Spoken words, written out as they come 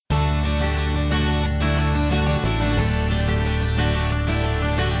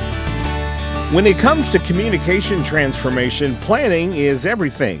When it comes to communication transformation, planning is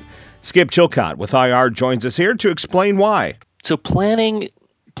everything. Skip Chilcott with IR joins us here to explain why. So planning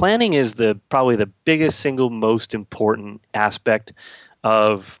is the probably the biggest single most important aspect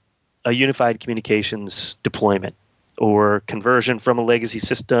of a unified communications deployment or conversion from a legacy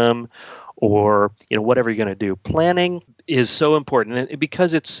system or whatever you're going to do. Planning is so important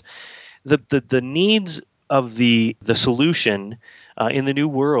because it's the needs of the solution in the new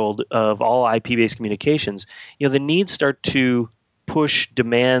world of all IP-based communications. The needs start to push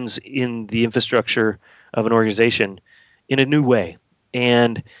demands in the infrastructure of an organization in a new way,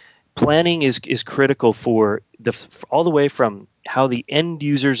 and planning is critical for all the way from how the end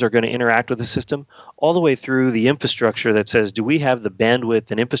users are going to interact with the system, all the way through the infrastructure that says, do we have the bandwidth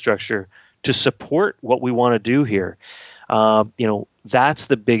and infrastructure to support what we want to do here? That's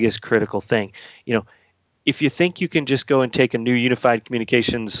the biggest critical thing. You know, if you think you can just go and take a new unified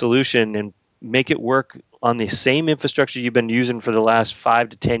communications solution and make it work on the same infrastructure you've been using for the last 5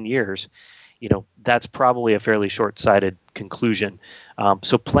 to 10 years, that's probably a fairly short-sighted conclusion.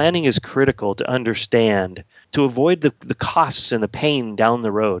 So planning is critical to understand, to avoid the costs and the pain down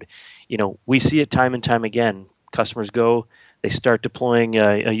the road. We see it time and time again. Customers go, they start deploying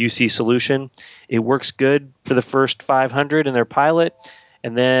a UC solution. It works good for the first 500 in their pilot.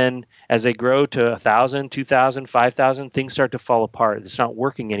 And then as they grow to 1,000, 2,000, 5,000, things start to fall apart. It's not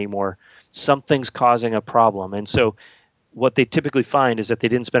working anymore. Something's causing a problem. And so what they typically find is that they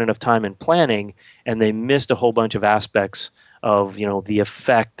didn't spend enough time in planning and they missed a whole bunch of aspects of the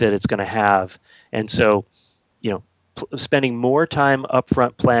effect that it's going to have. And so spending more time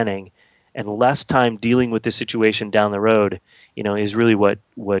upfront planning and less time dealing with the situation down the road is really what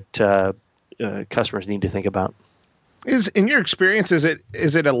customers need to think about. Is in your experience, is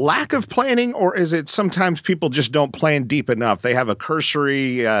it a lack of planning, or is it sometimes people just don't plan deep enough? They have a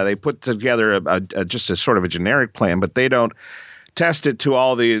cursory, they put together just a sort of a generic plan, but they don't test it to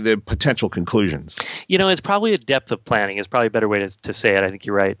all the potential conclusions. It's probably a depth of planning is probably a better way to say it. I think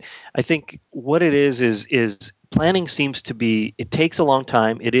you're right. I think what it is planning seems to be, it takes a long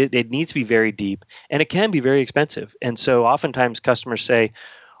time. It needs to be very deep, and it can be very expensive. And so oftentimes customers say,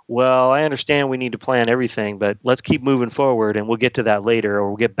 well, I understand we need to plan everything, but let's keep moving forward and we'll get to that later, or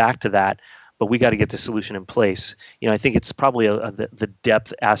we'll get back to that. But we got to get the solution in place. I think it's probably the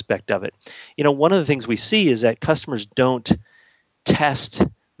depth aspect of it. One of the things we see is that customers don't test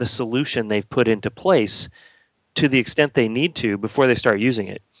the solution they've put into place to the extent they need to before they start using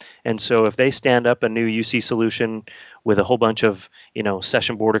it. And so if they stand up a new UC solution with a whole bunch of,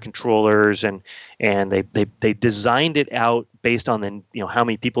 session border controllers and they designed it out based on the, how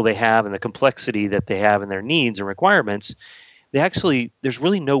many people they have and the complexity that they have and their needs and requirements, there's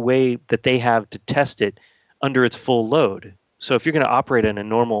really no way that they have to test it under its full load. So if you're going to operate on a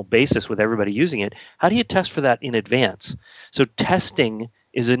normal basis with everybody using it, how do you test for that in advance? So testing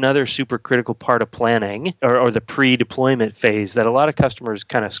is another super critical part of planning, or the pre-deployment phase that a lot of customers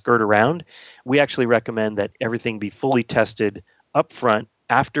kind of skirt around. We actually recommend that everything be fully tested upfront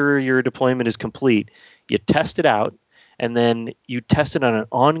after your deployment is complete. You test it out, and then you test it on an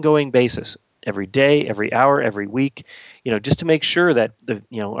ongoing basis every day, every hour, every week, just to make sure that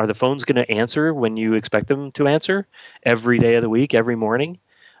are the phones going to answer when you expect them to answer every day of the week, every morning,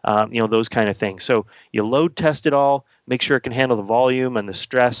 those kind of things. So you load test it all, make sure it can handle the volume and the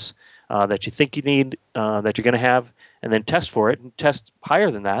stress that you think you need, that you're going to have, and then test for it and test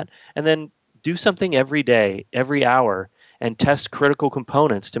higher than that, and then do something every day, every hour, and test critical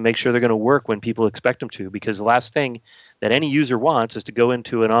components to make sure they're going to work when people expect them to. Because the last thing that any user wants is to go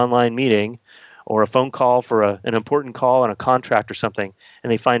into an online meeting or a phone call for an important call on a contract or something,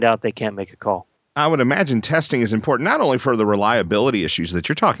 and they find out they can't make a call. I would imagine testing is important not only for the reliability issues that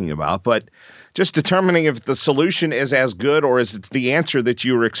you're talking about, but just determining if the solution is as good or is it the answer that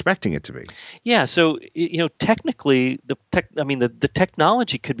you were expecting it to be. Yeah, so technically, the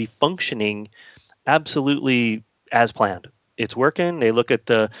technology could be functioning absolutely as planned. It's working. They look at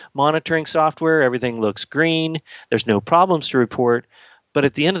the monitoring software, everything looks green. There's no problems to report. But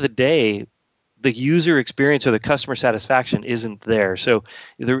at the end of the day, the user experience or the customer satisfaction isn't there. So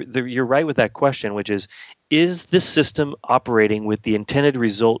you're right with that question, which is this system operating with the intended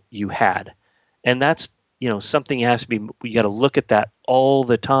result you had? And that's something has to be, you got to look at that all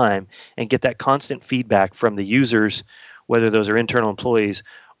the time and get that constant feedback from the users, whether those are internal employees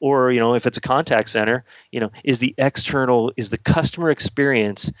or if it's a contact center, is the customer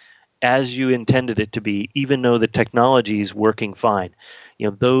experience as you intended it to be, even though the technology is working fine.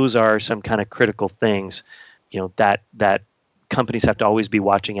 Those are some kind of critical things that companies have to always be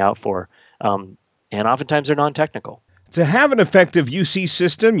watching out for, and oftentimes they're non-technical. To have an effective UC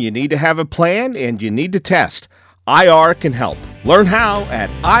system, you need to have a plan and you need to test. IR can help. Learn how at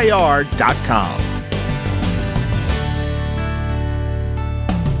IR.com.